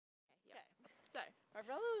My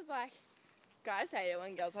brother was like, guys hate it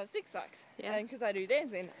when girls have six-packs. Yeah. And because I do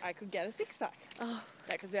dancing, I could get a six-pack. Oh.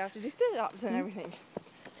 Yeah, because we have to do sit-ups and everything.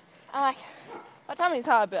 I'm like, my tummy's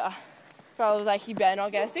hard, but my brother was like, you better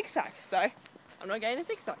not get a six-pack. So I'm not getting a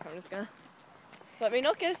six-pack. I'm just going to let me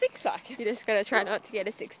not get a six-pack. You just gotta try not to get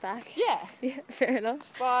a six-pack. Yeah. Yeah, fair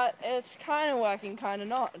enough. But it's kind of working, kind of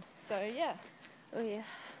not. So yeah. Oh yeah,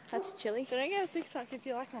 that's chilly. Don't get a six-pack if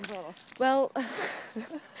you like my brother. Well, I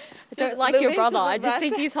don't like your brother, I just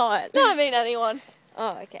think he's hot. No, I mean anyone.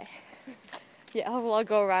 Oh, okay. Yeah, well, I'll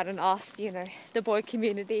go around and ask, the boy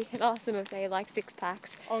community and ask them if they like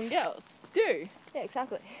six-packs. On girls. Do. Yeah,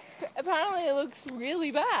 exactly. Apparently it looks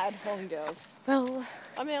really bad on girls. Well,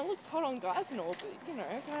 I mean, it looks hot on guys and all, but,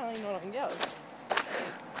 apparently not on girls.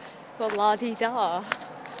 well, la-dee-da.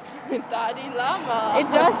 Daddy llama.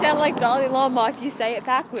 It does sound like Dalai Lama if you say it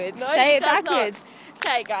backwards. No, say it does backwards. Not.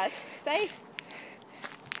 Okay, guys. Say.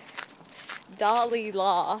 Dalai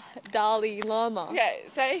Lama. Okay,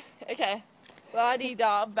 say. Okay.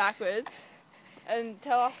 La-dee-da backwards. And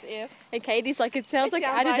tell us if. And Katie's like, it sounds like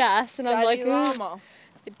Adidas. Like and I'm like, llama.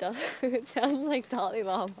 It does. It sounds like Dalai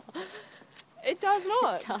Lama. It does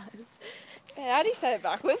not. It does. How do you say it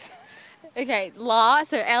backwards? Okay, la,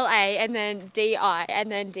 so L-A, and then D-I, and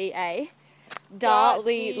then D-A.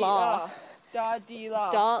 Dalai La. Dalai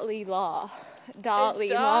La. Dalai La. Dalai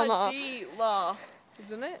Lama. Dalai La.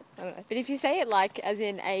 Isn't it? I don't know. But if you say it like as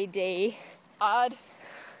in A-D. I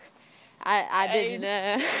didn't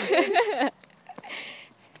know.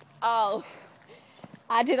 Oh.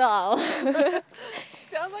 I did all.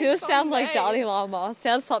 Sounds Still sound like name. Dalai Lama.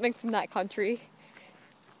 Sounds something from that country.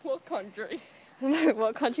 What country?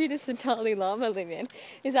 What country does the Dalai Lama live in?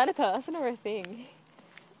 Is that a person or a thing?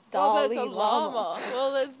 Well, Dalai there's a llama.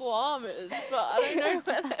 Well, there's llamas, but I don't know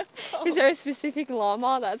where they're from. Is there a specific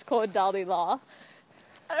llama that's called Dalai La?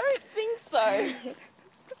 I don't think so.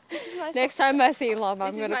 Next time I see a llama,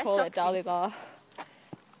 I'm This is going to my call it Sophie. Dalai La.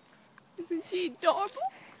 Isn't she adorable?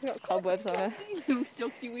 Got cobwebs on her. Little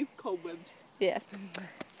Sophie with cobwebs. Yeah.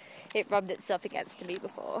 It rubbed itself against me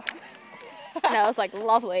before. And I was like,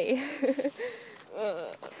 lovely.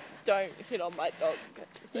 Don't hit on my dog.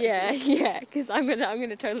 Sophie. Yeah, because I'm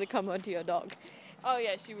gonna totally come onto your dog. Oh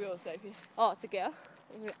yeah, she will, Sophie. Oh, it's a girl.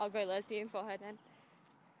 I'll go lesbian for her then.